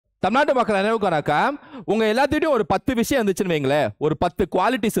தமிழ்நாட்டு மக்கள் நினைவுக்கானாக்கா உங்க எல்லாத்திட்டும் ஒரு 10 விஷயம் இருந்துச்சுன்னு வைங்களேன், ஒரு 10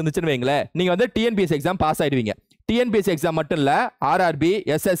 குவாலிட்டிஸ் இருந்துச்சுன்னு வைங்களேன், நீங்க வந்து டிஎன்பிஎஸ்சி எக்ஸாம் பாஸ் ஆயிடுவீங்க. டிஎன்பிஎஸ்சி எக்ஸாம் மட்டும் இல்ல, ஆர்ஆர்பி,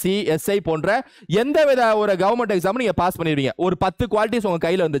 எஸ்எஸ்சி, எஸ்ஐ போன்ற எந்த வித ஒரு கவர்மெண்ட் எக்ஸாம் நீங்க பாஸ் பண்ணிடுவீங்க. ஒரு 10 குவாலிட்டிஸ் உங்க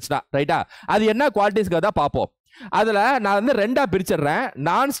கையில இருந்துச்சுன்னா, ரைட்டா? அது என்ன குவாலிட்டிஸ்க்கு தான் பார்ப்போம். அதுல நான் வந்து ரெண்டா பிரிச்சிடுறேன்.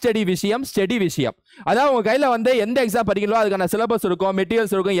 நான் ஸ்டடி விஷயம், ஸ்டடி விஷயம். அதாவது உங்க கையில வந்து எந்த எக்ஸாம் படிக்கீங்களோ அதுக்கான சிலபஸ் இருக்கும்,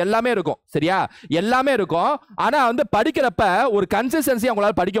 மெட்டீரியல்ஸ் இருக்கும், எல்லாமே இருக்கும். சரியா? எல்லாமே இருக்கும். ஆனா வந்து படிக்கிறப்ப ஒரு கன்சிஸ்டன்சி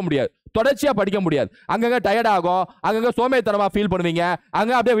உங்களால படிக்க முடியாது, தொடர்ச்சியா படிக்க முடியாது. அங்கங்க டயர்ட் ஆகும், அங்கங்க சோம்பேறித்தனமா ஃபீல் பண்ணுவீங்க,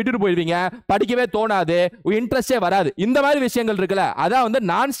 அங்க அப்படியே விட்டுட்டு போயிடுவீங்க, படிக்கவே தோணாது, இன்ட்ரெஸ்டே வராது. இந்த மாதிரி விஷயங்கள் இருக்குல்ல, அதான் வந்து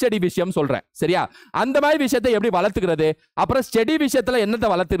நான் ஸ்டடி விஷயம் சொல்றேன். சரியா? அந்த மாதிரி விஷயத்தை எப்படி வளர்த்துக்கிறது, அப்புறம் ஸ்டடி விஷயத்துல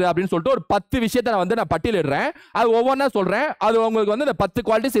என்னத்தை வளர்த்துறது அப்படின்னு சொல்லிட்டு ஒரு 10 விஷயத்தை நான் பட்டியலிடுறேன். அது ஒவ்வொன்றா சொல்றேன். அது உங்களுக்கு வந்து இந்த 10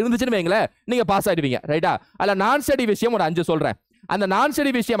 குவாலிட்டிஸ் இருந்துச்சுன்னு வைங்களேன், நீங்க பாஸ் ஆயிடுவீங்க. ரைட்டா? அதுல நான் ஸ்டடி விஷயம் ஒரு 5 சொல்றேன். அந்த நான்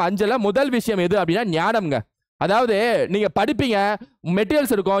ஸ்டடி விஷயம் 5ல முதல் விஷயம் எது அப்படின்னா ஞானம்ங்க. அதாவது நீங்க படிப்பீங்க,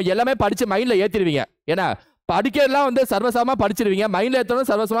 மெட்டீரியல்ஸ் இருக்கும், எல்லாமே படிச்சு மைண்ட்ல ஏத்திடுவீங்க. ஏன்னா படிக்கிறதுலாம் வந்து சர்வசாமா படிச்சிருவீங்க, மைண்ட்ல ஏற்றணும்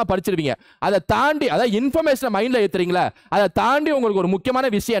சர்வசாமா படிச்சிருவீங்க. அதை தாண்டி, அதாவது இன்ஃபர்மேஷனை மைண்ட்ல ஏத்துறீங்களா, அதை தாண்டி உங்களுக்கு ஒரு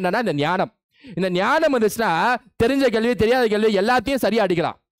முக்கியமான விஷயம் என்னன்னா இந்த ஞானம். இந்த ஞானம் வந்துச்சுன்னா தெரிஞ்ச கேள்வி, தெரியாத கேள்வி எல்லாத்தையும் சரியா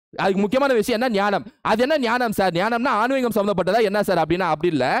அடிக்கலாம். அதுக்கு முக்கியமான விஷயம் என்ன? ஞானம். அது என்ன ஞானம் சார்? ஞானம்னா ஆன்மீகம் சம்பந்தப்பட்டதா என்ன சார் அப்படின்னா அப்படி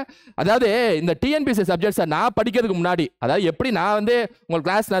இல்லை. அதாவது இந்த டிஎன்பிஎஸ்சி சப்ஜெக்ட் சார் நான் படிக்கிறதுக்கு முன்னாடி, அதாவது எப்படி நான் வந்து உங்களுக்கு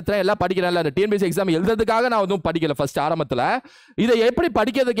கிளாஸ் நடத்துறேன், எல்லாம் படிக்கிறேன், அந்த டிஎன்பிஎஸ்சி எக்ஸாம் எழுதுறதுக்காக நான் வந்து படிக்கல ஃபர்ஸ்ட் ஆரம்பத்தில். இதை எப்படி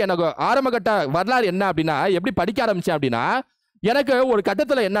படிக்கிறதுக்கு எனக்கு ஆரம்ப கட்ட வரலாறு என்ன அப்படின்னா, எப்படி படிக்க ஆரம்பிச்சேன் அப்படின்னா, எனக்கு ஒரு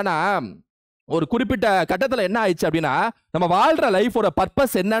கட்டத்தில் என்னன்னா, ஒரு குறிப்பிட்ட கட்டத்தில் என்ன ஆயிடுச்சு அப்படின்னா, நம்ம வாழ்ற லைஃபோட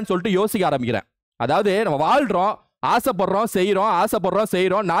பர்பஸ் என்னன்னு சொல்லிட்டு யோசிக்க ஆரம்பிக்கிறேன். அதாவது நம்ம வாழ்றோம், ஆசைப்படுறோம், செய்யறோம், ஆசைப்படுறோம்,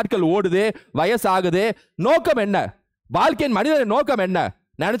 செய்யறோம், நாட்கள் ஓடுது, வயசாகுது, நோக்கம் என்ன? வாழ்க்கையின் மனிதனின் நோக்கம் என்ன?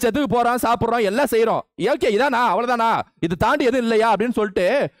 நினைச்சதுக்கு போறோம், சாப்பிடுறோம், எல்லாம் செய்யறோம். ஓகே, இதானா? அவ்வளவுதானா? இது தாண்டி எதுவும் இல்லையா அப்படின்னு சொல்லிட்டு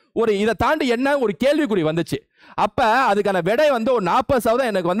ஒரு இதை தாண்டி என்ன ஒரு கேள்விக்குறி வந்துச்சு. அப்ப அதுக்கான விடை வந்து ஒரு 40%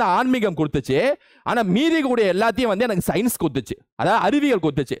 எனக்கு வந்து ஆன்மீகம் கொடுத்துச்சு. ஆனா மீதி கூடிய எல்லாத்தையும் வந்து எனக்கு சயின்ஸ் கொடுத்துச்சு, அதாவது அறிவியல்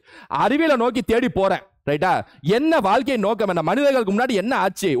கொடுத்துச்சு. அறிவியலை நோக்கி தேடி போறேன். ரைட்டா? என்ன வாழ்க்கை நோக்கம் என்ன, மனிதர்களுக்கு முன்னாடி என்ன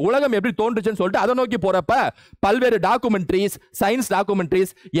ஆச்சு, உலகம் எப்படி தோன்றுச்சுன்னு சொல்லிட்டு அதை நோக்கி போறப்ப பல்வேறு டாக்குமெண்ட்ரிஸ், சயின்ஸ்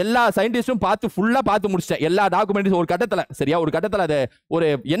டாக்குமெண்ட்ரிஸ், எல்லா சயின்டிஸ்டும் ஃபுல்லா பார்த்து முடிச்சிட்டேன். எல்லா டாக்குமெண்ட்ரிஸ் ஒரு கட்டத்தில். சரியா? ஒரு கட்டத்தில் அது ஒரு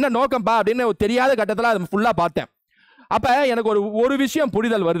என்ன நோக்கம்பா அப்படின்னு தெரியாத கட்டத்தில் அதை ஃபுல்லா பார்த்தேன். அப்ப எனக்கு ஒரு விஷயம்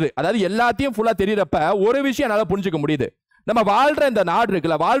புரிதல் வருது. அதாவது எல்லாத்தையும் ஃபுல்லா தெரியறப்ப ஒரு விஷயம் என்னால புரிஞ்சுக்க முடியுது. நம்ம வாழ்ற இந்த நாடு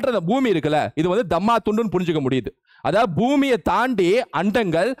இருக்குல்ல, வாழ்ற இந்த பூமி இருக்குல்ல, இது வந்து தம்மா துண்டுன்னு புரிஞ்சுக்க முடியுது. அதாவது பூமியை தாண்டி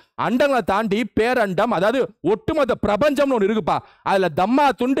அண்டங்கள், அண்டங்களை தாண்டி பேரண்டம், அதாவது ஒட்டுமொத்த பிரபஞ்சம்னு ஒன்று இருக்குப்பா. அதுல தம்மா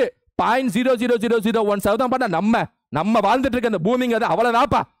துண்டு 0.00001% நம்ம வாழ்ந்துட்டு இருக்க அந்த பூமிங்க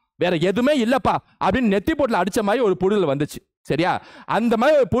அவ்வளவுதான்ப்பா, வேற எதுவுமே இல்லப்பா அப்படின்னு நெத்தி போட்டுல அடிச்ச மாதிரி ஒரு புரிதல் வந்துச்சு. சரியா? அந்த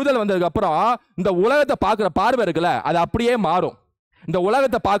மாதிரி ஒரு புரிதல் வந்ததுக்கு அப்புறம் இந்த உலகத்தை பார்க்கிற பார்வை இருக்குல்ல, அது அப்படியே மாறும். இந்த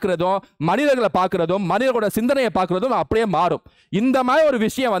உலகத்தை பார்க்கிறதும், மனிதர்களை பார்க்கிறதும், மனிதர்களோட சிந்தனையை பார்க்கிறதும் அப்படியே மாறும். இந்த மாதிரி ஒரு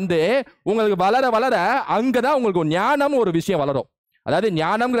விஷயம் வந்து உங்களுக்கு வளர வளர அங்கதான் உங்களுக்கு ஞானம் ஒரு விஷயம் வளரும். அதாவது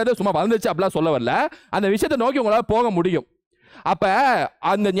ஞானம்ங்கிறது சும்மா வளர்ந்துச்சு அப்படிலாம் சொல்ல வரல, அந்த விஷயத்தை நோக்கி உங்களால போக முடியும். அப்ப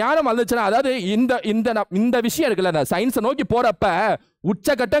அந்த ஞானம் வந்துச்சுன்னா, அதாவது இந்த விஷயம் இருக்குல்ல, சயின்ஸை நோக்கி போறப்ப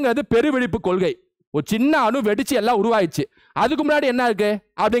உச்சகட்டங்கிறது பெருவெடிப்பு கொள்கை. ஒரு சின்ன அணு வெடிச்சு எல்லாம் உருவாயிடுச்சு. அதுக்கு முன்னாடி என்ன இருக்கு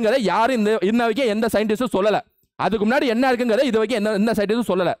அப்படிங்கறத யாரும் இன்ன வரைக்கும் எந்த சயின்டிஸ்டும் சொல்லல. அதுக்கு முன்னாடி என்ன இருக்குங்கிறத இது வரைக்கும் எந்த சயின்டிஸ்டும்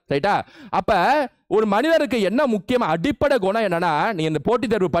சொல்லல. ரைட்டா? அப்ப ஒரு மனிதருக்கு என்ன முக்கியமா அடிப்படை குணம் என்னன்னா, நீங்க இந்த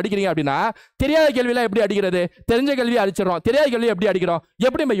போட்டித் தேர்வு படிக்கிறீங்க அப்படின்னா தெரியாத கேள்வியெல்லாம் எப்படி அடிக்கிறது, தெரிஞ்ச கேள்வி அடிச்சிடறோம், தெரியாத கேள்வி எப்படி அடிக்கிறோம்,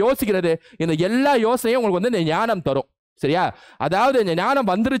 எப்படி நம்ம யோசிக்கிறது, இந்த எல்லா யோசனையும் உங்களுக்கு வந்து இந்த ஞானம் தரும். சரியா? அதாவது இந்த ஞானம்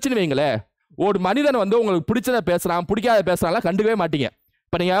வந்துருச்சுன்னு வைங்களேன், ஒரு மனிதன் வந்து உங்களுக்கு பிடிச்சதை பேசுறான், பிடிக்காத பேசுறாங்களா கண்டுக்கவே மாட்டீங்க.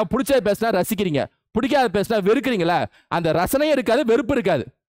 இப்ப நீங்க பிடிச்சதை பேசினா ரசிக்கிறீங்க, பிடிக்காத பேசினா வெறுக்கிறீங்களா, அந்த ரசனையும் இருக்காது, வெறுப்பு இருக்காது.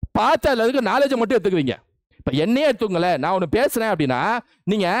 பார்த்த அளவுக்கு நாலேஜை மட்டும் எடுத்துக்குவீங்க. இப்ப என்னையே எடுத்துங்களேன், நான் ஒன்று பேசுறேன் அப்படின்னா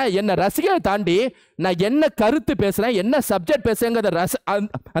நீங்க என்ன ரசிக்கிறத தாண்டி நான் என்ன கருத்து பேசுறேன், என்ன சப்ஜெக்ட் பேசுறேங்கிறத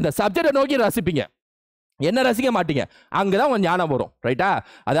அந்த சப்ஜெக்டை நோக்கி ரசிப்பீங்க, என்ன ரசிக்க மாட்டீங்க. அங்கதான் உங்க ஞானம் வரும். ரைட்டா?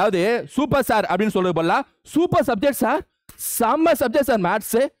 அதாவது சூப்பர் சார் அப்படின்னு சொல்றது போல சூப்பர் சப்ஜெக்ட் சார், செம்ம சப்ஜெக்ட் சார்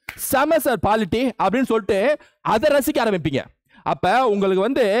மேத்ஸ், செம்ம சார் பாலிட்டி அப்படின்னு சொல்லிட்டு அதை ரசிக்க ஆரம்பிப்பீங்க. அப்ப உங்களுக்கு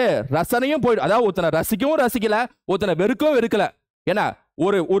வந்து ரசனையும் போயிடும். அதாவது ஒருத்தனை ரசிக்கவும் ரசிக்கல, ஒருத்தனை வெறுக்கவும் வெறுக்கல. ஏன்னா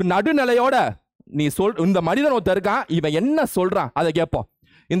ஒரு நடுநிலையோட நீ இந்த மனிதன் ஒருத்தர் இருக்கான், இவன் என்ன சொல்றான் அதை கேட்போம்.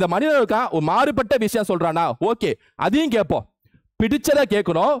 இந்த மனிதன் இருக்கான், ஒரு மாறுபட்ட விஷயம் சொல்றானா, ஓகே அதையும் கேட்போம். பிடிச்சதை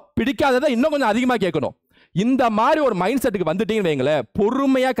கேட்கணும், பிடிக்காததை இன்னும் கொஞ்சம் அதிகமா கேட்கணும். இந்த மாதிரி ஒரு மைண்ட் செட்டுக்கு வந்துட்டீங்கன்னு வைங்களேன்,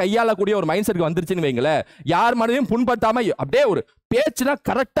 பொறுமையா கையாளக்கூடிய ஒரு மைண்ட் செட்டுக்கு வந்துருச்சுன்னு வைங்களேன், யார் மனதையும் புண்படுத்தாம அப்படியே ஒரு பேச்சுனா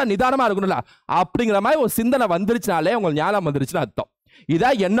கரெக்டா நிதானமா இருக்கணும்ல, அப்படிங்கிற மாதிரி ஒரு சிந்தனை வந்துருச்சுனாலே உங்களுக்கு ஞானம் வந்துருச்சுன்னு அர்த்தம்.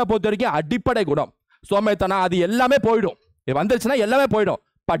 இதான் என்னை பொறுத்த வரைக்கும் அடிப்படை குணம். சோம்பேத்தனம் அது எல்லாமே போயிடும். வந்துருச்சுன்னா எல்லாமே போயிடும்.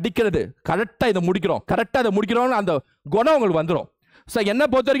 படிக்கிறது கரெக்டா இதை முடிக்கிறோம், கரெக்டா இதை முடிக்கிறோம்னு அந்த குணம் உங்களுக்கு வந்துடும். ஸோ என்னை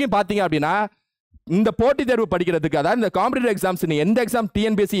பொறுத்த வரைக்கும் பார்த்தீங்க அப்படின்னா இந்த போட்டி தேர்வு படிக்கிறதுக்கு, அதாவது இந்த காம்படிட்டிவ் எக்ஸாம்ஸ், நீ எந்த எக்ஸாம்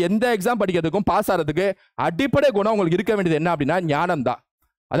டிஎன்பிஎஸ்சி எந்த எக்ஸாம் படிக்கிறதுக்கும் பாஸ் ஆகிறதுக்கு அடிப்படை குணம் உங்களுக்கு இருக்க வேண்டியது என்ன அப்படின்னா ஞானம் தான்.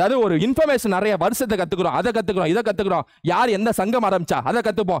 அதாவது ஒரு இன்ஃபர்மேஷன் நிறைய வருஷத்தை கத்துக்கிறோம், அதை கத்துக்கிறோம், இதை கத்துக்கிறோம், யார் எந்த சங்கம் ஆரம்பிச்சா அதை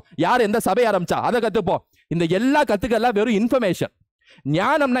கத்துப்போம், யார் எந்த சபை ஆரம்பிச்சா அதை கத்துப்போம். இந்த எல்லா கத்துக்கெல்லாம் வெறும் இன்ஃபர்மேஷன்.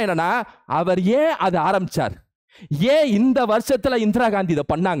 ஞானம்னா என்னன்னா, அவர் ஏன் அதை ஆரம்பிச்சார், ஏன் இந்த வருஷத்துல இந்திரா காந்தி இதை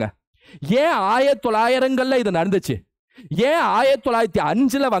பண்ணாங்க, ஏன் 1900 இது நடந்துச்சு, ஏன்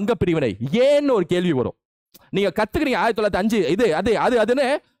 1905 வங்க பிரிவினை, ஏன்னு ஒரு கேள்வி வரும். நீங்க கத்துக்கிறீங்க 1905 இது அது அது அதுன்னு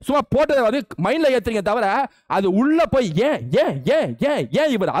சும்மா போட்டதை வந்து மைண்ட்ல ஏத்துறீங்க தவிர அது உள்ள போய் ஏன் ஏன் ஏன் ஏன்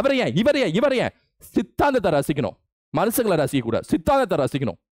ஏன் இவர் அவரை ஏன் இவர் ஏன் இவர் ஏன் சித்தாந்தத்தை ரசிக்கணும், மனுஷங்களை ரசிக்க கூட சித்தாந்தத்தை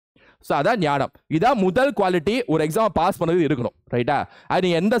ரசிக்கணும். ஸோ அதான் ஞானம். இதான் முதல் குவாலிட்டி ஒரு எக்ஸாம் பாஸ் பண்ணது இருக்கணும். ரைட்டா? அது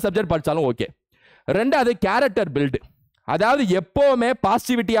நீங்க எந்த சப்ஜெக்ட் படிச்சாலும் ஓகே. ரெண்டாவது கேரக்டர் பில்டு. அதாவது எப்பவுமே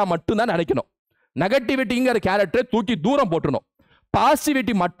பாசிட்டிவிட்டியா மட்டும்தான் நினைக்கணும். நெகட்டிவிட்டிங்கிற கேரக்டரை தூக்கி தூரம் போட்டுணும்.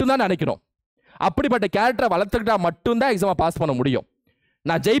 பாசிட்டிவிட்டி மட்டும்தான் நினைக்கணும். அப்படிப்பட்ட கேரக்டரை வளர்த்துக்கிட்டா மட்டும்தான் எக்ஸாமை பாஸ் பண்ண முடியும்.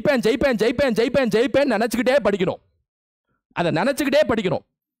 நான் ஜெயிப்பேன் ஜெயிப்பேன் ஜெயிப்பேன் ஜெயிப்பேன் ஜெயிப்பேன் நினைச்சுக்கிட்டே படிக்கணும். அதை நினைச்சுக்கிட்டே படிக்கணும்.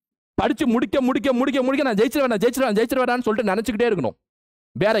 படிச்சு முடிக்க முடிக்க முடிக்க முடிக்க நான் ஜெயிச்சிருவேன் நான் ஜெயிச்சிருவேன் ஜெயிச்சிருவேன் சொல்லிட்டு நினைச்சுக்கிட்டே இருக்கணும்.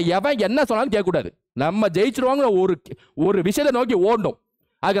 வேற எவன் என்ன சொன்னாலும் கேட்கக்கூடாது. நம்ம ஜெயிச்சிருவாங்க ஒரு விஷயத்தை நோக்கி ஓடணும்.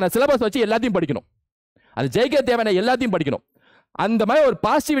 அதுக்கு நான் சிலபஸ் வச்சு எல்லாத்தையும் படிக்கணும். அது ஜெயிக்க தேவையான எல்லாத்தையும் படிக்கணும். அந்த மாதிரி ஒரு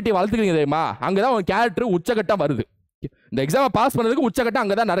பாசிட்டிவிட்டி வளர்த்துக்கிறீங்க தெரியுமா, அங்கதான் உங்க கேரக்டர் உச்சகட்டம் வருது. இந்த எக்ஸாமை பாஸ் பண்ணதுக்கு உச்சகட்டம்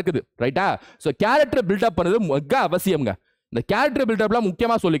அங்கதான் நடக்குது. ரைட்டா? ஸோ கேரக்டர் பில்டப் பண்ணது மிக அவசியம்ங்க. இந்த கேரக்டர் பில்டப்லாம்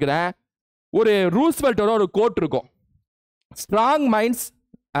முக்கியமா சொல்லிக்கிறேன். ஒரு ரூஸ்வெல்ட்டோட ஒரு கோட் இருக்கும், strong minds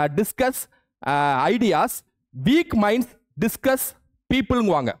discuss ideas, week minds discuss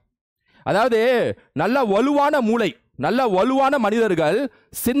பீப்புள்ங்குவாங்க. அதாவது நல்ல வலுவான மூளை, நல்ல வலுவான மனிதர்கள்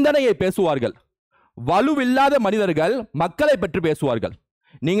சிந்தனையை பேசுவார்கள், வலுவில்லாத மனிதர்கள் மக்களை பற்றி பேசுவார்கள்.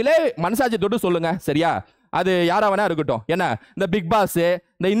 நீங்களே மனசாட்சி தொட்டு சொல்லுங்க. சரியா? அது யாரா வேணா இருக்கட்டும். என்ன இந்த பிக் பாஸ்,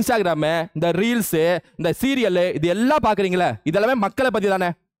 இந்த இன்ஸ்டாகிராமு, இந்த ரீல்ஸு, இந்த சீரியல், இது எல்லாம் பாக்குறீங்களே, இதெல்லாமே மக்களை பத்தி தானே,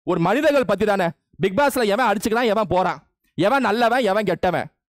 ஒரு மனிதர்கள் பத்தி தானே. பிக் பாஸ்ல எவன் அடிச்சுக்கிறான், எவன் போறான், எவன் நல்லவன், எவன் கெட்டவன்,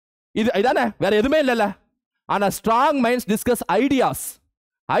 இதானே, வேற எதுவுமே இல்லைல்ல. ஆனா ஸ்ட்ராங் மைண்ட்ஸ் டிஸ்கஸ் ஐடியாஸ்,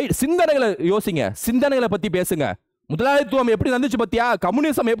 சிந்தனைகளை யோசிங்க, சிந்தனைகளை பத்தி பேசுங்க. முதலாளித்துவம் எப்படி நடந்துச்சு பத்தியா,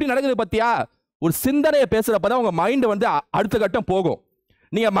 கம்யூனிசம் எப்படி நடக்குது பத்தியா, ஒரு சிந்தனையை பேசுறப்பதான் உங்க மைண்ட் வந்து அடுத்த கட்டம் போகும்.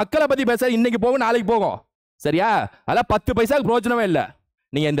 நீங்க மக்களை பத்தி பேச இன்னைக்கு போகும் நாளைக்கு போகும். சரியா? அதெல்லாம் 10 பைசாக்கு பிரோஜனமே இல்லை.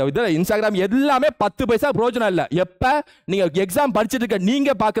 நீங்க இந்த இதுல இன்ஸ்டாகிராம் எல்லாமே 10 பைசா பிரோஜனம் இல்லை. எப்ப நீங்க எக்ஸாம் படிச்சுட்டு இருக்க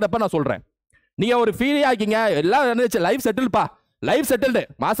நீங்க பாக்குறப்ப நான் சொல்றேன். நீங்க ஒரு ஃபீல் ஆகிங்க, எல்லாம் இருந்துச்சு, லைஃப் செட்டில்ப்பா, லைஃப் செட்டில்டு,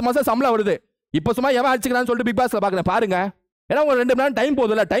 மாசம் மாசம் சம்பளம் வருது, இப்ப சும்மா எவன் அடிச்சுக்கிறான்னு சொல்லிட்டு பிக் பாஸ்ல பாக்குறேன் பாருங்க. ஏன்னா ஒரு 2 மணி நேரம் time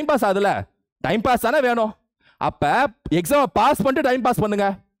போகுதுல்ல, time pass ஆகுதுல, time pass தானே வேணும். அப்ப எக்ஸாம் பாஸ் பண்ணிட்டு டைம் பாஸ் பண்ணுங்க.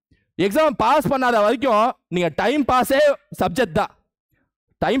 எக்ஸாம் பாஸ் பண்ணாத வரைக்கும் நீங்க டைம் பாஸே சப்ஜெக்ட் தான்,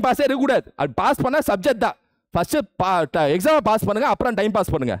 டைம் பாஸே இருக்கக்கூடாது. அது பாஸ் பண்ண சப்ஜெக்ட் தான். ஃபர்ஸ்ட் எக்ஸாம் பாஸ் பண்ணுங்க, அப்புறம் டைம் பாஸ்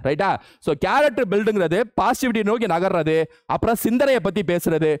பண்ணுங்க. ரைட்டா? ஸோ கேரக்டர் பில்டுங்கிறது பாசிட்டிவிட்டி நோக்கி நகர்றது, அப்புறம் சிந்தனையை பத்தி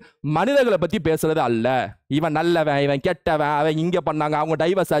பேசுறது, மனிதர்களை பத்தி பேசுறது அல்ல. இவன் நல்லவன், இவன் கெட்டவன், அவன் இங்க பண்ணாங்க, அவங்க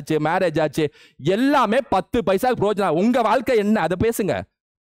டைவர்ஸ் ஆச்சு, மேரேஜ் ஆச்சு, எல்லாமே 10 பைசா பிரோஜனம். உங்க வாழ்க்கை என்ன அதை பேசுங்க.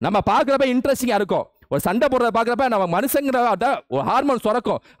 நம்ம பாக்குறப்ப இன்ட்ரெஸ்டிங்கா இருக்கும். ஒரு சண்டை போடுறத பாக்குறப்ப நம்ம மனுஷங்கிற ஒரு ஹார்மோன்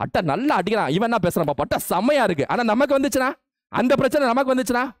சுரக்கும். அட்டா நல்லா அடிக்கிறான், இவன் என்ன பேசுறான், பட்டா செம்மையா இருக்கு. ஆனா நமக்கு வந்துச்சுன்னா, அந்த பிரச்சனை நமக்கு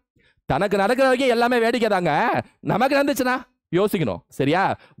வந்துச்சுன்னா, தனக்கு நடக்கிற வரைக்கும் எல்லாமே வேடிக்கை தாங்க, நமக்கு நடந்துச்சுன்னா யோசிக்கணும். சரியா?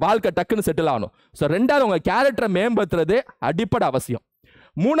 வாழ்க்கை டக்குன்னு செட்டில் ஆகணும். ஸோ ரெண்டாவது உங்க கேரக்டரை மேம்படுத்துறது அடிப்படை அவசியம்.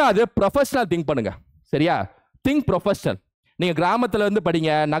 மூணாவது ப்ரொஃபஷனல் திங்க் பண்ணுங்க. சரியா? Think professional. நீங்க கிராமத்துல இருந்து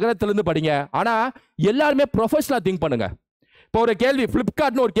படிங்க, நகரத்துல இருந்து படிங்க, ஆனா எல்லாருமே ப்ரொஃபஷனல் திங்க் பண்ணுங்க. இப்போ ஒரு கேள்வி,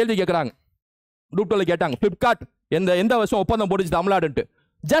 பிளிப்கார்ட்னு ஒரு கேள்வி கேட்கறாங்க, குரூப் 2 கேட்டாங்க, பிளிப்கார்ட் எந்த வருஷம் ஒப்பந்தம் போட்டுச்சு தமிழ்நாடுன்ட்டு.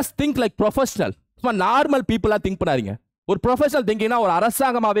 Just think like professional. சும்மா நார்மல் பீப்புளா திங்க் பண்ணாதீங்க. ஒரு ப்ரொஃபஷனல் திங்கிங்னா ஒரு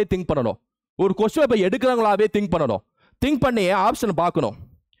அரசாங்கமாவே திங்க் பண்ணணும், ஒரு கொஸ்டின் பேப்பர் எடுக்கிறவங்களாவே திங்க் பண்ணணும். திங்க் பண்ணி ஆப்ஷன் பார்க்கணும்.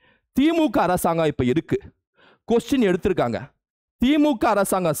 திமுக அரசாங்கம் இப்ப இருக்கு, கொஸ்டின் எடுத்திருக்காங்க, திமுக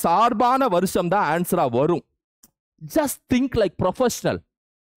அரசாங்கம் சார்பான வருஷம் தான் ஆன்சரா வரும். Just think like professional.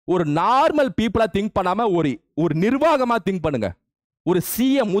 ஒரு நார்மல் பீப்புளா திங்க் பண்ணாம ஒரு நிர்வாகமா திங்க் பண்ணுங்க. ஒரு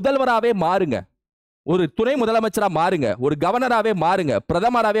சிஎம் முதல்வராகவே மாறுங்க, ஒரு துணை முதலமைச்சரா மாறுங்க, ஒரு கவர்னராகவே மாறுங்க,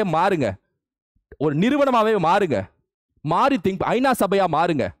 பிரதமராகவே மாறுங்க, ஒரு நிறுவனமாகவே மாறுங்க. மாறி திங்க், ஐநா சபையா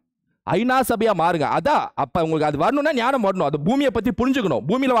மாறுங்க, ஐநா சபையா மாறுங்க. அதான் அப்ப உங்களுக்கு அது வரணும்னா ஞானம் வரணும். அது பூமியை பத்தி புரிஞ்சுக்கணும்,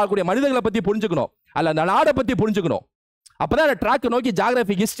 பூமியில வாழக்கூடிய மனிதர்களை பத்தி புரிஞ்சுக்கணும், அல்ல அந்த நாடை பத்தி புரிஞ்சுக்கணும். அப்பதான் அந்த ட்ராக் நோக்கி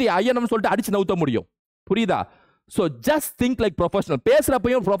ஜியோகிராஃபி, ஹிஸ்டரி, ஐஎன்எம் சொல்லிட்டு அடிச்சு நவுத்த முடியும். புரியுதா? So just think like professional.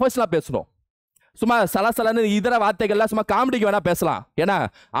 பேசுறப்பையும் ப்ரொஃபஷனலா பேசணும். சும்மா சலசலன்னு இதர வார்த்தைகள்லாம் சும்மா காமெடிக்கு வேணா பேசலாம், ஏன்னா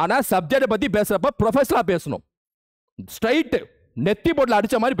ஆனா சப்ஜெக்ட் பத்தி பேசுறப்ப ப்ரொஃபஷனலா பேசணும். ஸ்ட்ரைட் நெத்தி போட்ல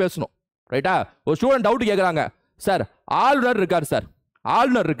அடிச்ச மாதிரி பேசணும். ரைட்டா? ஒரு ஸ்டூடெண்ட் டவுட் கேட்கறாங்க, சார் ஆளுநர் இருக்கார், சார்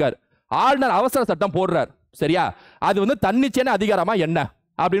ஆளுநர் இருக்கார், ஆளுநர் அவசர சட்டம் போடுறார், சரியா, அது வந்து தன்னிச்சையான அதிகாரமா என்ன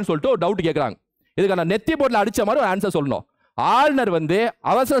அப்படின்னு சொல்லிட்டு ஒரு டவுட் கேட்கறாங்க. இதுக்கு நான் நெத்தி போர்ட்ல அடிச்ச மாதிரி ஒரு ஆன்சர் சொல்லணும். ஆளுநர் வந்து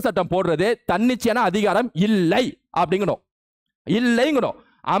அவசர சட்டம் போடுறது தன்னிச்சையான அதிகாரம் இல்லை அப்படிங்கணும். இல்லைங்கணும்.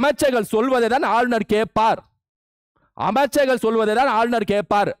 அமைச்சர்கள் சொல்வதை தான் ஆளுநர் கேட்பார். அமைச்சர்கள் சொல்வதை தான் ஆளுநர்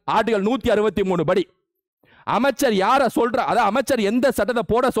கேட்பார். ஆர்டிகல் 163 படி அமைச்சர் யார சொல்ற, அதாவது அமைச்சர் எந்த சட்டத்தை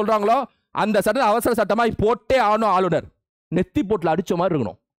போட சொல்றாங்களோ அந்த சட்டத்தை அவசர சட்டமாய் போட்டே ஆகணும் ஆளுநர். நெத்தி போட்ல அடிச்ச மாதிரி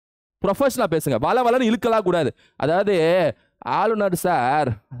இருக்கணும். ப்ரொஃபஷனலா பேசுங்க, வள வளன்னு இழுக்கலாம் கூடாது. அதாவது ஆளுநர் சார்,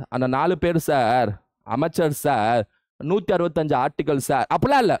 அந்த 4 பேர் சார், அமைச்சர் சார், 165 ஆர்டிகல் சார்,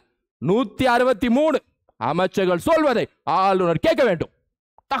 அப்படிலாம் இல்ல. 163 அமைச்சர்கள் சொல்வதை ஆளுநர் கேட்க வேண்டும்.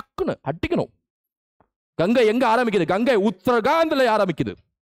 டக்குன்னு அடிக்கணும். கங்கை எங்க ஆரம்பிக்குது? கங்கை உத்தரகாண்ட்ல ஆரம்பிக்குது,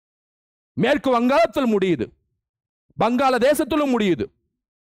 மேற்கு வங்காளத்தில் முடியுது, வங்காள தேசத்திலும் முடியுது.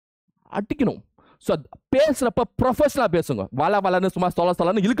 அடிக்கணும். பேசுறப்ப ப்ரொஃபஷனலா பேசுங்க. வள வளன்னு சும்மா சொல்ல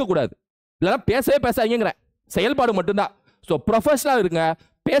சொல்லன்னு இழுக்க கூடாது. இல்லைன்னா பேசவே பேசாதீங்கிற செயல்பாடு மட்டும்தான். ஸோ ப்ரொஃபஷனலா இருங்க,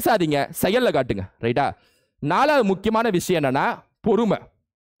 பேசாதீங்க, செயல்ல காட்டுங்க. ரைட்டா? 4வது முக்கியமான விஷயம் என்னன்னா பொறுமை.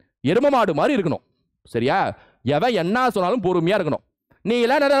 எரும மாடு மாதிரி இருக்கணும். சரியா? எவன் என்ன சொன்னாலும் பொறுமையா இருக்கணும். நீ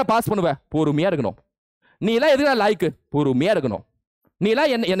எல்லாம் நிறைய பாஸ் பண்ணுவ, பொறுமையா இருக்கணும். நீ எல்லாம் எதுனா லாய்க்கு, பொறுமையா இருக்கணும். நீ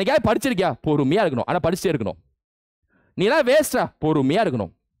எல்லாம் என்னைக்காவது படிச்சிருக்கியா, பொறுமையா இருக்கணும். ஆனா படிச்சுட்டே இருக்கணும். நீ எல்லாம் வேஸ்டா, பொறுமையா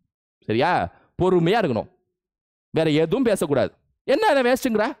இருக்கணும். சரியா? பொறுமையா இருக்கணும். வேற எதுவும் பேசக்கூடாது. என்ன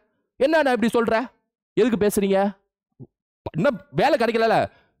வேஸ்ட்டுங்கிற, என்ன இப்படி சொல்ற, எதுக்கு பேசுறீங்க, இன்னும் வேலை கிடைக்கல,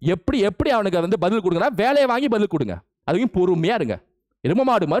 எப்படி எப்படி அவனுக்கு வந்து பதில் கொடுங்க, வேலையை வாங்கி பதில் கொடுங்க. அதுக்கும் பொறுமையா இருங்க. எரும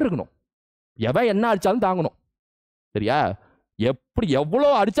மாடு மாதிரி இருக்கணும். எவன் என்ன அடிச்சாலும் தாங்கணும். சரியா? எப்படி எவ்வளோ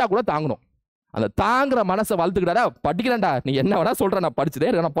அடிச்சா கூட தாங்கணும். அந்த தாங்குற மனசை வளர்த்துக்கிட்டாரா, படிக்கிறேன்டா, நீ என்ன வேணா சொல்ற, நான் படிச்சுட்டே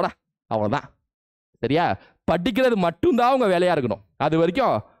இருக்கேன் போடா, அவ்வளவுதான். சரியா? படிக்கிறது மட்டும்தான் உங்க வேலையா இருக்கணும். அது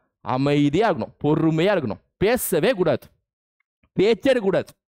வரைக்கும் அமைதியா இருக்கணும், பொறுமையா இருக்கணும். பேசவே கூடாது, பேச்சே கூடாது.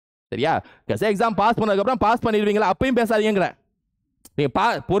 சரியா? எக்ஸாம் பாஸ் பண்ணதுக்கு அப்புறம் பாஸ் பண்ணிடுவீங்களா, அப்பயும் பேசாதீங்கிற. நீங்க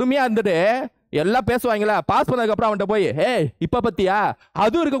பொறுமையா இருந்துட்டு எல்லாம் பேசுவாங்களா, பாஸ் பண்ணதுக்கு அப்புறம் அவன்கிட்ட போய் ஏய் இப்ப பத்தியா,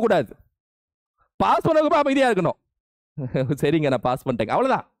 அதுவும் இருக்கக்கூடாது. பாஸ் பண்ணதுக்கு அப்புறம் அமைதியா இருக்கணும். சரிங்க நான் பாஸ் பண்ணிட்டேன்,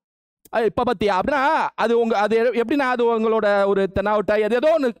 அவ்வளவுதான். இப்ப பத்தியா அப்படின்னா அது உங்க, அது எப்படின்னா அது உங்களோட ஒரு தென்னாவட்டா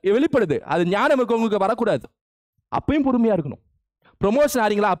ஏதோ ஒன்று வெளிப்படுது. அது ஞானம் இருக்கவங்களுக்கு வரக்கூடாது. அப்பயும் பொறுமையா இருக்கணும். ப்ரொமோஷன்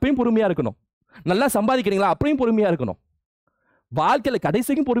ஆறீங்களா, அப்பயும் பொறுமையா இருக்கணும். நல்லா சம்பாதிக்கிறீங்களா, அப்பயும் பொறுமையா இருக்கணும். வாழ்க்கையில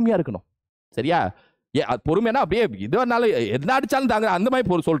கடைசிக்கும் பொறுமையா இருக்கணும். சரியா? பொறுமையா அப்படியே இதுனாலும் என்ன அடிச்சாலும் தாங்க, அந்த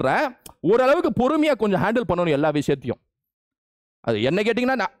மாதிரி சொல்றேன். ஓரளவுக்கு பொறுமையா கொஞ்சம் ஹேண்டில் பண்ணணும் எல்லா விஷயத்தையும். அது என்ன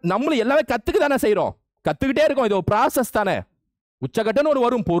கேட்டீங்கன்னா, நம்மளும் எல்லாமே கத்துக்கு தானே செய்யறோம், கத்துக்கிட்டே இருக்கோம். இது ஒரு ப்ராசஸ் தானே. உச்சகட்டன்னு ஒரு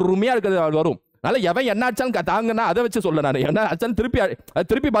வரும், பொறுமையா இருக்கிறது வரும். அதனால எவன் என்ன அடிச்சாலும் தாங்கன்னா அதை வச்சு சொல்ல, நான் என்ன அடிச்சாலும்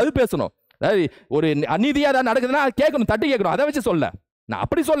திருப்பி பதில் பேசணும். அதாவது ஒரு அநீதியா தான் நடக்குதுன்னா கேட்கணும், தட்டி கேட்கணும், அதை வச்சு சொல்ல. நான்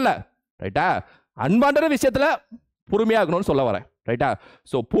அப்படி சொல்ல. ரைட்டா? அன்பான விஷயத்துல பொறுமையா இருக்கணும்னு சொல்ல வரேன். ரைட்டா?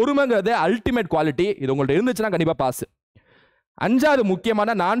 So பொறுமைங்கிறது ultimate quality. இது உங்கள்ட்ட இருந்துச்சுன்னா கண்டிப்பா பாஸ். 5வது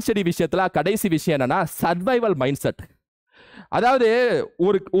முக்கியமான நான் ஸ்டடி விஷயத்துல கடைசி விஷயம் என்னன்னா சர்வைவல் மைண்ட் செட். அதாவது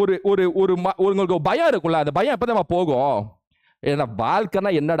ஒரு ஒரு ஒரு ஒரு உங்களுக்கு பயம் இருக்கும்ல, அந்த பயம் எப்பதான் போகும். ஏன்னா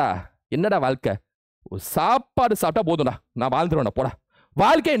வாழ்க்கைன்னா என்னடா வாழ்க்கை, ஒரு சாப்பாடு சாப்பிட்டா போதும்டா, நான் வாழ்ந்துருவேன் போடா.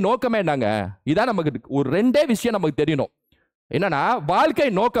 வாழ்க்கை நோக்கமே என்னங்க, இதான் நமக்கு ஒரு 2 விஷயம் நமக்கு தெரியணும். என்னன்னா வாழ்க்கை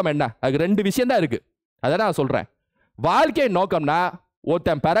நோக்கம் என்ன, அதுக்கு 2 விஷயம் தான் இருக்கு. அதான் நான் சொல்றேன். வாழ்க்கை நோக்கம்னா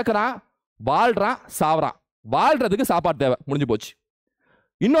ஒருத்தன் பிறக்கிறான், வாழ்றான், சாவறான். வாழ்றதுக்கு சாப்பாடு தேவை, முடிஞ்சு போச்சு.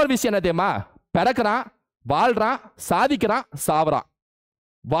 இன்னொரு விஷயம் என்ன தெரியுமா, பிறக்கிறான், வாழ்றான், சாதிக்கிறான், சாவறான்.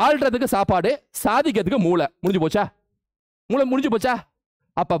 வாழ்றதுக்கு சாப்பாடு, சாதிக்கிறதுக்கு மூளை, முடிஞ்சு போச்சா? மூளை முடிஞ்சு போச்சா?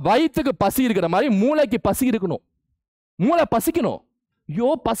 அப்ப வயிற்றுக்கு பசி இருக்கிற மாதிரி மூளைக்கு பசி இருக்கணும். மூளை பசிக்கணும். ஐயோ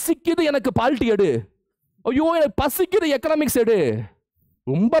பசிக்குது எனக்கு பாலிட்டி எடு, ஐயோ எனக்கு பசிக்குது எக்கனாமிக்ஸ் எடு,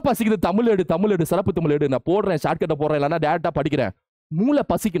 ரொம்ப பசிக்குது தமிழ் எடு, சிறப்பு தமிழ் எடு, நான் போடுறேன், ஷார்ட்கட்டை போடுறேன், இல்லைன்னா டேரக்டா படிக்கிறேன். மூளை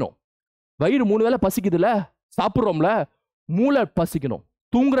பசிக்கணும். வயிறு 3 வேளை பசிக்குதுல, சாப்பிட்றோம்ல, மூளை பசிக்கணும்.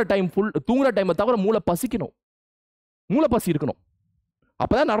 தூங்குற டைமை தவிர மூளை பசிக்கணும். மூளை பசி இருக்கணும்.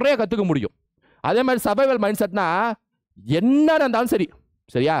 அப்பதான் நிறைய கத்துக்க முடியும். அதே மாதிரி சர்வைவல் மைண்ட் செட்னா என்ன இருந்தாலும் சரி.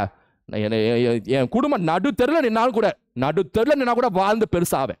 சரியா? என் குடும்பம் நடுத்தெருல நின்னா கூட வாழ்ந்து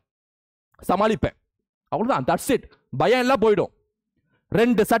பெருசாவேன், சமாளிப்பேன். அவ்வளவுதான், தட்ஸ் இட். பயம் எல்லாம் போயிடும்.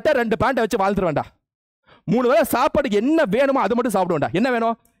 2 சட்டை 2 பேண்ட்டை வச்சு வாழ்ந்துட வேண்டாம். 3 வேளை சாப்பாடுக்கு என்ன வேணுமோ அதை மட்டும் சாப்பிட வேண்டாம். என்ன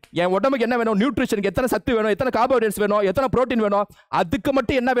வேணும், என் உடம்புக்கு என்ன வேணும், நியூட்ரிஷனுக்கு எத்தனை சத்து வேணும், எத்தனை கார்போஹைட்ரேட்ஸ் வேணும், எத்தனை புரோட்டீன் வேணும், அதுக்கு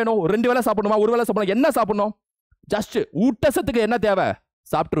மட்டும் என்ன வேணும், 2 வேளை சாப்பிடணுமா, 1 வேளை சாப்பிடணும், என்ன சாப்பிடணும், ஜஸ்ட் ஊட்டச்சத்துக்கு என்ன தேவை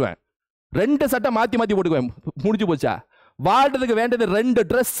சாப்பிட்டுருவேன். 2 சட்டை மாத்தி போட்டுக்குவேன், முடிஞ்சு போச்சா? வாழ்றதுக்கு வேண்டியது 2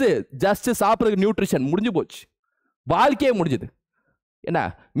 ட்ரெஸ், ஜஸ்ட் சாப்பிட்றதுக்கு நியூட்ரிஷன், முடிஞ்சு போச்சு. வாழ்க்கையே முடிஞ்சது. என்ன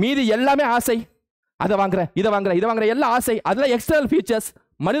மீதி எல்லாமே ஆசை. அதை வாங்குறேன், இதை வாங்குறேன், எல்லாம் ஆசை. அதெல்லாம் எக்ஸ்டர்னல் ஃபீச்சர்ஸ்.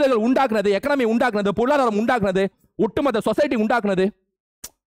 மனிதர்கள் உண்டாக்குனது, எக்கனாமி உண்டாக்குனது, பொருளாதாரம் உண்டாக்குனது, ஒட்டுமொத்த சொசைட்டி உண்டாக்குனது.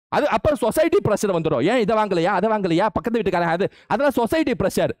 அது அப்புறம் சொசைட்டி பிரஷர் வந்துடும். ஏன் இதை வாங்கலையா, அதை வாங்கலையா, பக்கத்து வீட்டுக்காரன் அது, அதெல்லாம் சொசைட்டி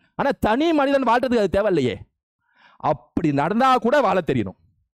பிரஷர். ஆனால் தனி மனிதன் வாழ்றதுக்கு அது தேவையில்லையே. அப்படி நடந்தா கூட வாழ தெரியணும்.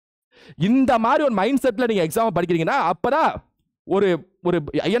 இந்த மாதிரி ஒரு மைண்ட் செட்ல நீங்க எக்ஸாம் படிக்கிறீங்கன்னா அப்பதான் ஒரு ஒரு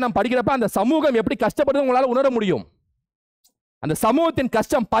ஐயனம் படிக்கிறப்ப அந்த சமூகம் எப்படி கஷ்டப்படுறது உங்களால உணர முடியும். அந்த சமூகத்தின்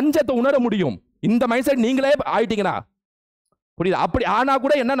கஷ்டம் பஞ்சத்தை உணர முடியும். இந்த மைண்ட் செட் நீங்களே ஆயிட்டீங்கன்னா புரியுது. அப்படி ஆனா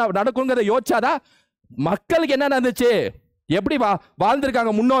கூட என்ன நடக்குங்கிறத யோசிச்சாதான் மக்களுக்கு என்ன நடந்துச்சு, எப்படி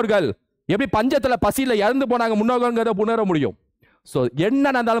வாழ்ந்திருக்காங்க முன்னோர்கள், எப்படி பஞ்சத்துல பசியில இறந்து போனாங்க முன்னோர்கள்ங்கிறத உணர முடியும். ஸோ என்ன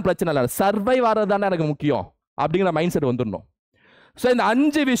நடந்தாலும் பிரச்சனை இல்லை, சர்வைவ் ஆகிறது தானே எனக்கு முக்கியம் அப்படிங்கிற மைண்ட் செட் வந்துடணும். ஸோ இந்த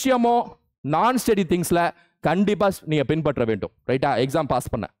 5 விஷயமும் நான் ஸ்டடி திங்ஸ்ல கண்டிப்பா நீங்க பின்பற்ற வேண்டும். ரைட்டா, எக்ஸாம்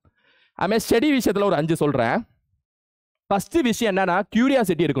பாஸ் பண்ண. அதுமாதிரி ஸ்டடி விஷயத்துல ஒரு 5 சொல்றேன். ஃபர்ஸ்ட் விஷயம் என்னன்னா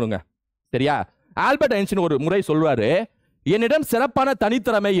கியூரியாசிட்டி இருக்கணுங்க. சரியா, ஆல்பர்ட் ஐன்ஸ்டீன் ஒரு முறை சொல்வாரு, என்னிடம் சிறப்பான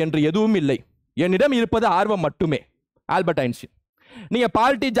தனித்திறமை என்று எதுவும் இல்லை, என்னிடம் இருப்பது ஆர்வம் மட்டுமே. Albert Einstein. நீங்க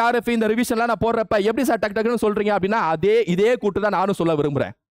பாலிட்டி, ஜியோகிராஃபி இந்த ரிவிஷன்லாம் நான் போடுறப்ப எப்படி சார் டக்கு டக்குன்னு சொல்றீங்க அப்படின்னா இதே கூட்டு தான் நானும் சொல்ல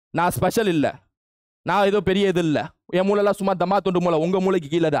விரும்புறேன். நான் ஸ்பெஷல் இல்லை, நான் ஏதோ பெரிய இது இல்லை, என் மூளைலாம் சும்மா தம்மா தொண்டு மூளை, உங்க மூளைக்கு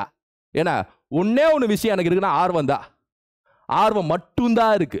கீழேதான். ஏன்னா ஒன்னே ஒன்று விஷயம் எனக்கு இருக்குன்னா ஆர்வம் தான். ஆர்வம்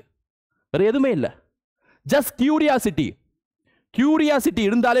மட்டும்தான் இருக்கு, வேற எதுவுமே இல்லை. Just curiosity. கியூரியாசிட்டி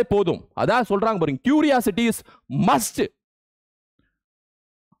இருந்தாலே போதும். அதான் சொல்றாங்க பாருங்க, curiosity is must.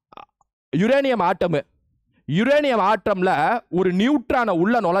 Uranium atom, uranium ஆட்டம்ல ஒரு நியூட்ரானை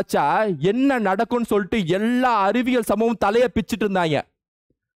உள்ள நுழைச்சா என்ன நடக்கும்னு சொல்லிட்டு எல்லா அறிவியல் சமூகம் தலையை பிச்சுட்டு இருந்தாங்க.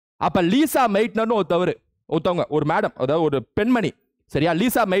 அப்ப லீசா மெய்ட்னர்னு ஒருத்தவங்க ஒரு மேடம், அதாவது ஒரு பெண்மணி. சரியா,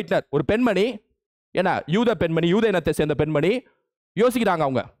 லீசா மெய்ட்னர் ஒரு பெண்மணி, ஏன்னா யூத பெண்மணி, யூத இனத்தை சேர்ந்த பெண்மணி. யோசிக்கிறாங்க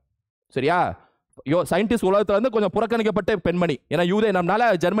அவங்க. சரியா, சயின்டிஸ்ட் உலகத்துல இருந்து கொஞ்சம் புறக்கணிக்கப்பட்ட பெண்மணி, ஏன்னா யூத இனம்னால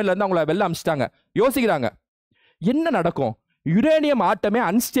ஜெர்மனில இருந்து அவங்கள வெளில அமிச்சிட்டாங்க. யோசிக்கிறாங்க என்ன நடக்கும், யுரேனியம் ஆட்டமே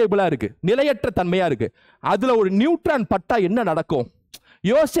அன்ஸ்டேபிளா இருக்கு, நிலையற்ற தன்மையா இருக்கு, அதுல ஒரு நியூட்ரான் பட்டா என்ன நடக்கும்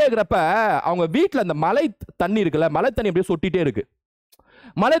யோசிக்கிறப்ப அவங்க வீட்டுல அந்த மழை தண்ணி இருக்குல்ல, மழை தண்ணி அப்படியே சொட்டிட்டே இருக்கு.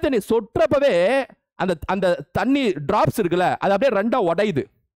 மழை தண்ணி சொட்டுறப்பவே அந்த அந்த தண்ணி டிராப்ஸ் இருக்குல்ல, அது அப்படியே ரெண்டா உடையுது.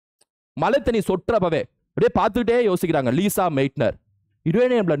 மழை தண்ணி சொட்டுறப்பவே அப்படியே பார்த்துட்டே யோசிக்கிறாங்க லீசா மெய்ட்னர்,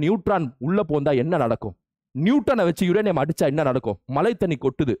 யுரேனியம்ல நியூட்ரான் உள்ள போந்தா என்ன நடக்கும், நியூட்ரானை வச்சு யுரேனியம் அடிச்சா என்ன நடக்கும், மழை தண்ணி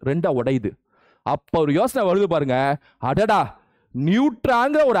கொட்டுது, ரெண்டா உடையுது. அப்ப ஒரு யோசனை வருது பாருங்க, அடடா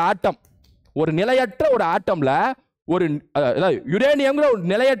நியூட்ரான்ங்கிற ஒரு ஆட்டம், ஒரு நிலையற்ற ஒரு ஆட்டம்ல, ஒரு யுரேனியம்ங்கிற ஒரு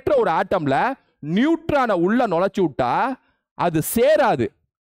நிலையற்ற ஒரு ஆட்டம்ல நியூட்ரானை உள்ள நுழைச்சு விட்டா அது சேராது,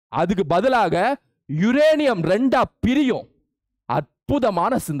 அதுக்கு பதிலாக யுரேனியம் ரெண்டா பிரியும்.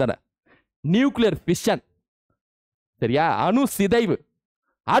 அற்புதமான சிந்தனை, நியூக்ளியர் ஃபிஷன். சரியா, அணு சிதைவு,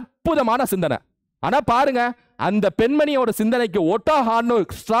 அற்புதமான சிந்தனை. ஆனா பாருங்க, அந்த பெண்மணியோட சிந்தனைக்கு ஓட்டோ ஹார்ன்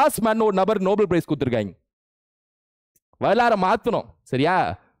ஸ்ட்ராஸ்மேன் ஒரு நபர் நோபல் பிரைஸ் கொடுத்திருக்காங்க. வரலாறு மாத்தணும். சரியா,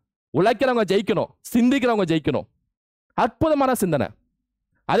 உழைக்கிறவங்க ஜெயிக்கணும், சிந்திக்கிறவங்க ஜெயிக்கணும். அற்புதமான சிந்தனை.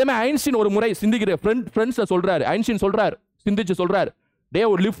 அதே மாதிரி ஐன்ஸ்டீன் ஒரு முறை சிந்திக்கிற ஃப்ரெண்ட்ஸ்ல சொல்றாரு, ஐன்ஸ்டீன் சொல்றாரு, சிந்திச்சு சொல்றாரு, டே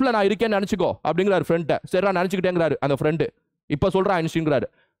ஒரு லிஃப்ட்ல நான் இருக்கேன்னு நினைச்சுக்கோ அப்படிங்கிறாரு ஃப்ரெண்ட. சரியா நினைச்சுக்கிட்டேங்கிறாரு அந்த ஃப்ரெண்டு. இப்ப சொல்றா ஐன்ஸ்டீன்ங்கிறாரு,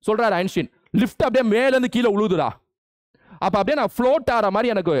 சொல்றாரு ஐன்ஸ்டீன், லிஃப்ட் அப்படியே மேல இருந்து கீழே உழுதுடா. அப்ப அப்படியே நான் ஃப்ளோட் ஆகிற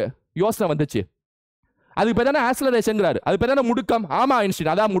மாதிரி எனக்கு யோசனை வந்துச்சு. அதுக்கு பேர் தானே ஆக்ஸலரேஷன்ங்கிறாரு, அது பேர் தானே முடுக்கம். ஆமா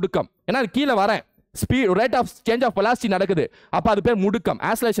ஐன்ஸ்டீன், அதான் முடுக்கம். ஏன்னா கீழே வரேன், speed rate of change of velocity நடக்குது, அப்ப அது பேர் முடுக்கம்,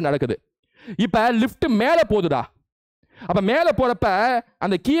 ஆக்ஸலரேஷன் நடக்குது. இப்ப லிஃப்ட் மேல போகுதுடா. அப்ப மேல போறப்ப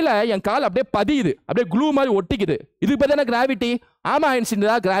அந்த கீழே என் கால் அப்படியே பதியுது, அப்படியே க்ளூ மாதிரி ஒட்டிக்குது. இதுக்கு பேர் தானே கிராவிட்டி. ஆமா ஐன்ஸ்டீன்,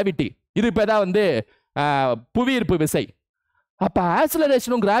 தான் கிராவிட்டி. இது பேர் தான் புவியீர்ப்பு விசை. அப்ப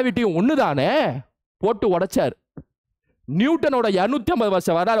ஆக்ஸலரேஷனும் கிராவிட்டியும் ஒண்ணுதானே. போட்டு உடைச்சார். நியூட்டனோட 250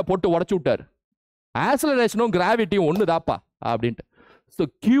 வருஷம் வரலாறு போட்டு உடைச்சு விட்டார். ஆக்ஸலரேஷனும் கிராவிட்டியும் ஒண்ணுதாப்பா அப்படின்ட்டு. ஸோ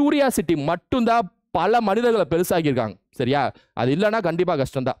கியூரியாசிட்டி மட்டும்தான் பல மனிதர்களை பெருசாகியிருக்காங்க. சரியா, அது இல்லைன்னா கண்டிப்பா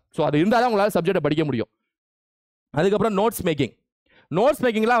கஷ்டம் தான். ஸோ அது இருந்தால் தான் உங்களால் சப்ஜெக்டை படிக்க முடியும். அதுக்கப்புறம் நோட்ஸ் மேக்கிங். நோட்ஸ்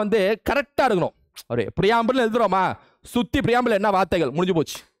மேக்கிங்லாம் கரெக்டாக இருக்கணும். ஒரு பிரியாம்பிள் எழுதுறோமா, சுத்தி பிரியாம்பிள் என்ன வார்த்தைகள் முடிஞ்சு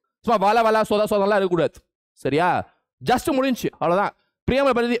போச்சு. சும்மா வள சொதெல்லாம் இருக்கக்கூடாது. சரியா, ஜஸ்ட் முடிஞ்சு அவ்வளோதான்.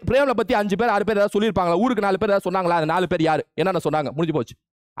 பிரியாம்பிளை பற்றி 5 பேர் 6 பேர் ஏதாவது சொல்லியிருப்பாங்களா, ஊருக்கு 4 பேர் ஏதாவது சொன்னாங்களா, அந்த 4 பேர் யாரு என்னென்ன சொன்னாங்க முடிஞ்சு போச்சு.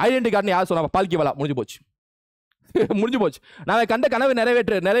 ஐடென்டி கார்டுன்னு யார் சொன்னாங்க, பால்கி வலா முடிஞ்சு போச்சு. முடிஞ்சு போச்சு. நான் கண்ட கனவு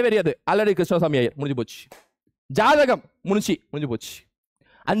நிறைவேறியது ஆல்ரெடி கிருஷ்ணசாமி ஐயர் முடிஞ்சு போச்சு. ஜாதகம் முடிஞ்சு போச்சு.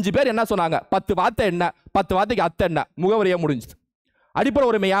 5 பேர் என்ன சொன்னாங்க, 10 வார்த்தை என்ன, 10 வார்த்தைக்கு அர்த்தம் என்ன, முகவரியா முடிஞ்சு. அடிப்படை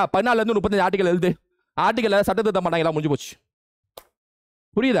உரிமையா 14 இருந்து 35 ஆர்டிகல் எழுது, ஆர்டிகல் சட்டத்திருத்தம் பண்ணாங்களா முடிஞ்சு போச்சு.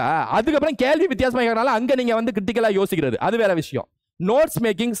 புரியுதா? அதுக்கப்புறம் கேள்வி வித்தியாசமா இருக்கிறனால அங்க நீங்க கிரிட்டிக்கலா யோசிக்கிறது அது வேற விஷயம். Notes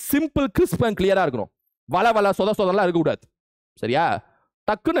making simple, crisp and கிளியரா இருக்கணும். வள சொதெல்லாம் இருக்கக்கூடாது. சரியா,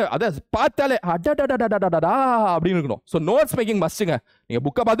 டக்குன்னு அதை பார்த்தாலே அப்படின்னு இருக்கணும். So notes making மஸ்ட்டுங்க. நீங்க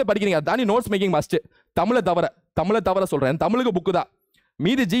புக்கை பார்த்து படிக்கிறீங்க, தானே நோட்ஸ் மேக்கிங் மஸ்ட். தமிழை தவிர சொல்றேன், தமிழுக்கு புக்கு தான்.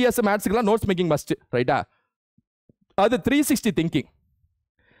 மீதி ஜிஎஸ் மேத்ஸ்க்குலாம் நோட்ஸ் மேக்கிங் மஸ்ட். ரைட்டா, அது 360 திங்கிங்.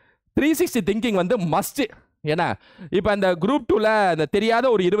 360 திங்கிங் வந்து மஸ்ட். ஏன்னா இப்போ அந்த குரூப் 2ல அந்த தெரியாத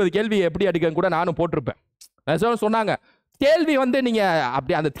ஒரு 20 கேள்வி எப்படி அடிக்கன்னு கூட நானும் போட்டிருப்பேன். சொன்னாங்க கேள்வி வந்து நீங்க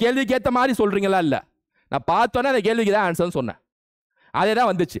அப்படி அந்த கேள்விக்கு ஏற்ற மாதிரி சொல்றீங்களா? இல்லை, நான் பார்த்தோன்னே அந்த கேள்விக்கு தான் ஆன்சர்னு சொன்னேன். அதே தான்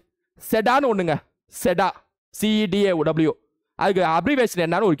வந்துச்சு. செடான்னு ஒண்ணுங்க, செடா, CEDAW, அதுக்கு அப்ரிவேஷன்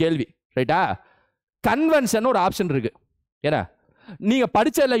என்னன்னு ஒரு கேள்வி, ரைட்டா? கன்வென்ஷன் ஒரு ஆப்ஷன் இருக்கு. ஏன்னா நீங்க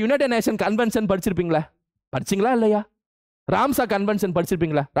படிச்சல யுனைடெட் நேஷன் கன்வென்ஷன் படிச்சிருப்பீங்களா? படிச்சீங்களா இல்லையா? Ramsar convention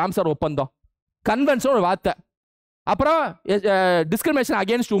படிச்சிருப்பீங்களா? ராம்சார் ஒப்பந்தம், கன்வென்ஷன் ஒரு வார்த்தை. அப்புறம் டிஸ்கிரிமினேஷன்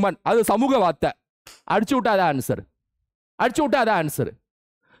அகேன்ஸ்ட் உமன், அது சமூக வார்த்தை. அடிச்சு விட்டா அதான் ஆன்சர், அடிச்சு விட்டா அதான் ஆன்சர்.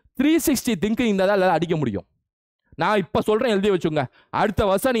 360 திங்கிங் தான் அடிக்க முடியும். நான் இப்ப சொல்றேன், எழுதி வச்சுங்க. அடுத்த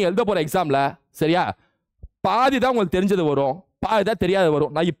வருஷம் நீங்க எழுத போற எக்ஸாம்ல, சரியா, பாதி தான் உங்களுக்கு தெரிஞ்சது வரும், பாதி தான் தெரியாது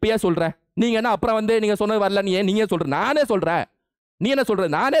வரும். நான் இப்பயே சொல்றேன். நீங்க என்ன அப்புறம் வந்து நீங்க சொன்னது வரல, நீங்க சொல்ற, நானே சொல்றேன், நீ என்ன சொல்ற,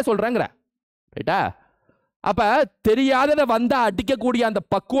 நானே சொல்றேங்கிற, ரைட்டா? அப்ப தெரியாததை வந்தா அடிக்கக்கூடிய அந்த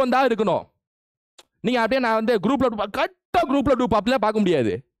பக்குவம் தான் இருக்கணும். நீங்க அப்படியே நான் வந்து குரூப்ல கரெக்டா குரூப்ல டூ பாப்ல பார்க்க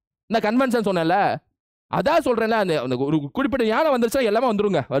முடியாது. இந்த கன்வென்ஷன் சொன்னேன்ல, அதான் சொல்றேன்ல, அந்த ஒரு குறிப்பிட்ட ஞானம் வந்துருச்சா எல்லாமே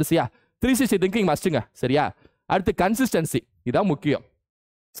வந்துருங்க வரிசையா. 360 திங்கிங் மஸ்ட்டுங்க, சரியா? அடுத்து கன்சிஸ்டன்சி, இதான் முக்கியம்.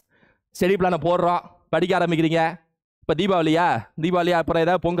 ஸ்டடி பிளானை போடுறோம், படிக்க ஆரம்பிக்கிறீங்க. இப்போ தீபாவளியா அப்புறம்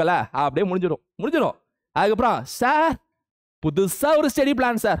ஏதாவது பொங்கலா, அப்படியே முடிஞ்சிடும். அதுக்கப்புறம் சார் புதுசாக ஒரு ஸ்டடி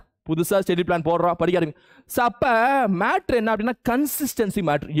பிளான், சார் புதுசாக ஸ்டடி பிளான் போடுறோம், படிக்க ஆரம்பிங்க. அப்போ மேட்ரு என்ன அப்படின்னா கன்சிஸ்டன்சி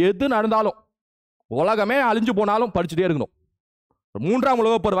மேட்ரு. எது நடந்தாலும், உலகமே அழிஞ்சு போனாலும் படிச்சுட்டே இருக்கணும். 3ஆம்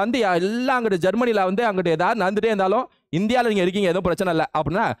உலகப் போர் வந்து எல்லாம் அங்கிட்ட ஜெர்மனியில் வந்து அங்கிட்ட ஏதாவது நடந்துட்டே இருந்தாலும் இந்தியாவில் நீங்கள் இருக்கீங்க, எதுவும் பிரச்சனை இல்லை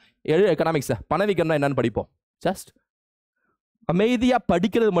அப்படின்னா எக்கனாமிக்ஸ் பணவீக்கம்னா என்னன்னு படிப்போம். ஜஸ்ட் அமைதியாக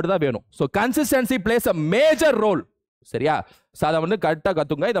படிக்கிறது மட்டும் தான் வேணும். So consistency place a major role, சரியா? ஸோ அதை வந்து கரெக்டாக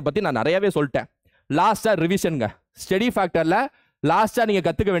கற்றுங்க. இதை பற்றி நான் நிறையவே சொல்லிட்டேன். லாஸ்ட்டாக ரிவிஷனுங்க. ஸ்டடி ஃபேக்டரில் லாஸ்ட்டாக நீங்கள்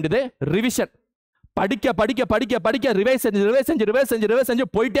கற்றுக்க வேண்டியது ரிவிஷன். படிக்க படிக்க படிக்க படிக்க ரிவைஸ் செஞ்சு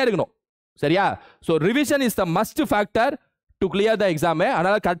போயிட்டே இருக்கணும், சரியா? So revision is the must factor to clear the exam.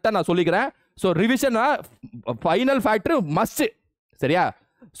 அதனால கரெக்டாக நான் சொல்லிக்கிறேன். So revision final factor must, சரியா?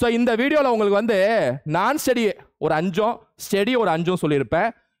 ஸோ இந்த வீடியோவில் உங்களுக்கு வந்து நான் ஸ்டடி ஒரு 5, ஸ்டடி ஒரு 5 சொல்லியிருப்பேன்.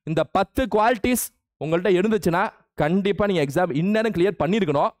 இந்த 10 குவாலிட்டிஸ் உங்கள்கிட்ட இருந்துச்சுன்னா கண்டிப்பாக நீங்கள் எக்ஸாம் இன்னும் கிளியர்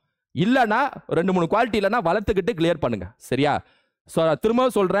பண்ணியிருக்கணும். இல்லைன்னா 2-3 குவாலிட்டி இல்லைன்னா வளர்த்துக்கிட்டு கிளியர் பண்ணுங்க, சரியா? ஸோ நான்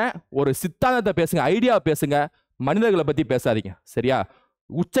திரும்பவும் சொல்கிறேன், ஒரு சித்தாந்தத்தை பேசுங்க, ஐடியாவை பேசுங்க, மனிதர்களை பற்றி பேசாதீங்க, சரியா?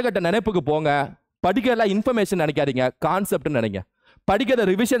 உச்சகட்ட நினைப்புக்கு போங்க. படிக்கிறதா இன்ஃபர்மேஷன் நினைக்காதீங்க, கான்செப்ட்னு நினைங்க. படிக்கிறத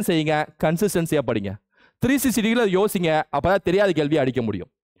ரிவிஷன் செய்யுங்க, கன்சிஸ்டன்சியாக படிங்க. 360 டிகிரியில் யோசிங்க, அப்போதான் தெரியாத கேள்வியை அடிக்க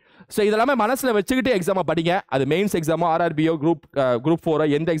முடியும். ஸோ இதெல்லாமே மனசில் வச்சுக்கிட்டு எக்ஸாமை படிங்க. அது மெயின்ஸ் எக்ஸாமோ, RRBயோ, குரூப் 4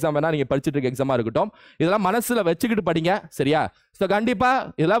 எந்த எக்ஸாம் வேணால் நீங்கள் படிச்சுட்டு இருக்க எக்ஸாமாக இருக்கட்டும், இதெல்லாம் மனசில் வச்சுக்கிட்டு படிங்க, சரியா? ஸோ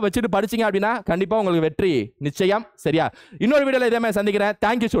கண்டிப்பாக இதெல்லாம் வச்சுட்டு படிச்சிங்க அப்படின்னா கண்டிப்பாக உங்களுக்கு வெற்றி நிச்சயம், சரியா? இன்னொரு வீடியோவில் இதே மாதிரி சந்திக்கிறேன்.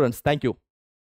 Thank you students, thank you.